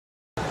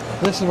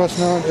This is what's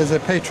known as a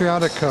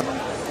patriotic coat.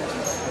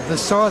 The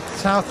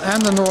South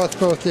and the North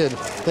both did.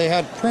 They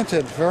had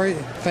printed very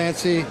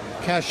fancy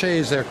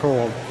cachets, they're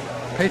called,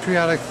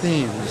 patriotic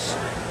themes.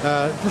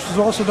 This was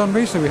also done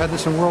recently. We had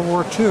this in World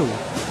War II.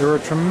 There were a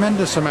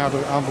tremendous amount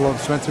of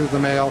envelopes went through the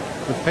mail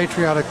with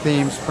patriotic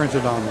themes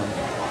printed on them.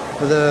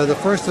 The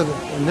first that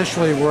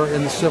initially were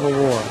in the Civil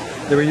War.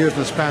 They were used in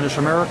the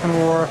Spanish-American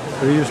War.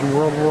 They were used in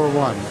World War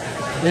I.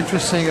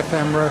 Interesting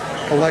ephemera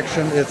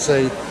collection. It's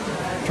a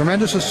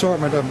tremendous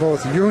assortment of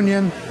both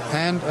Union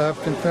and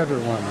of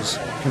Confederate ones.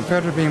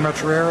 Confederate being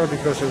much rarer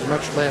because there's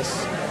much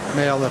less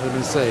mail that had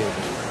been saved.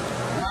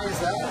 Why is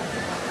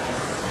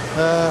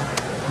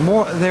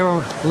that? They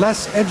were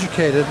less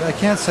educated. I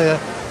can't say that.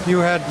 You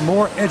had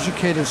more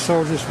educated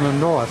soldiers from the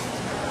North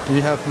than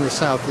you had from the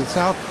South. The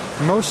South,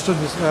 most of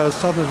the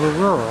Southerners were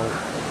rural.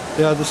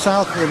 The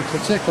South in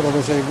particular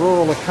was a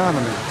rural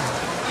economy,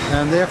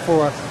 and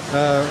therefore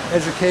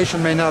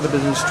education may not have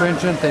been as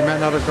stringent. They might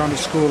not have gone to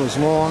school as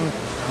long.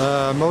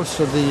 Most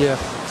of the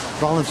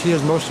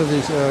volunteers, most of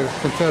these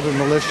Confederate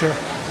militia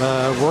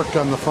worked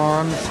on the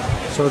farms,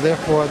 so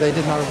therefore they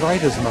did not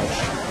write as much.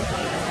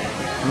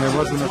 And there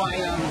wasn't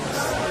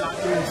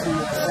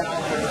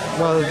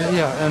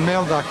and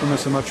mail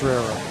documents are much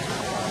rarer.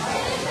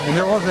 And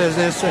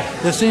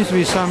there seems to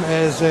be some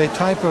as a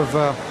type of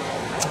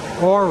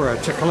aura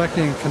to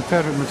collecting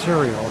Confederate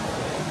material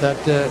that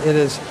it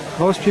is.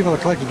 Most people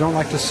that collect it don't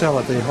like to sell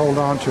it; they hold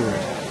on to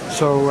it.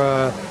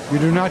 So you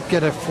do not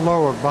get a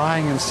flow of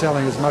buying and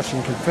selling as much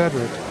in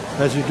Confederate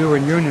as you do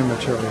in Union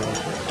material.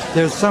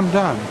 There's some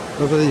done,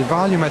 but the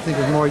volume I think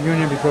is more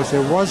Union because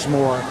there was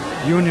more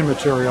Union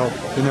material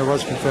than there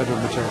was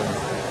Confederate material.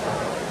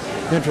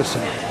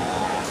 Interesting.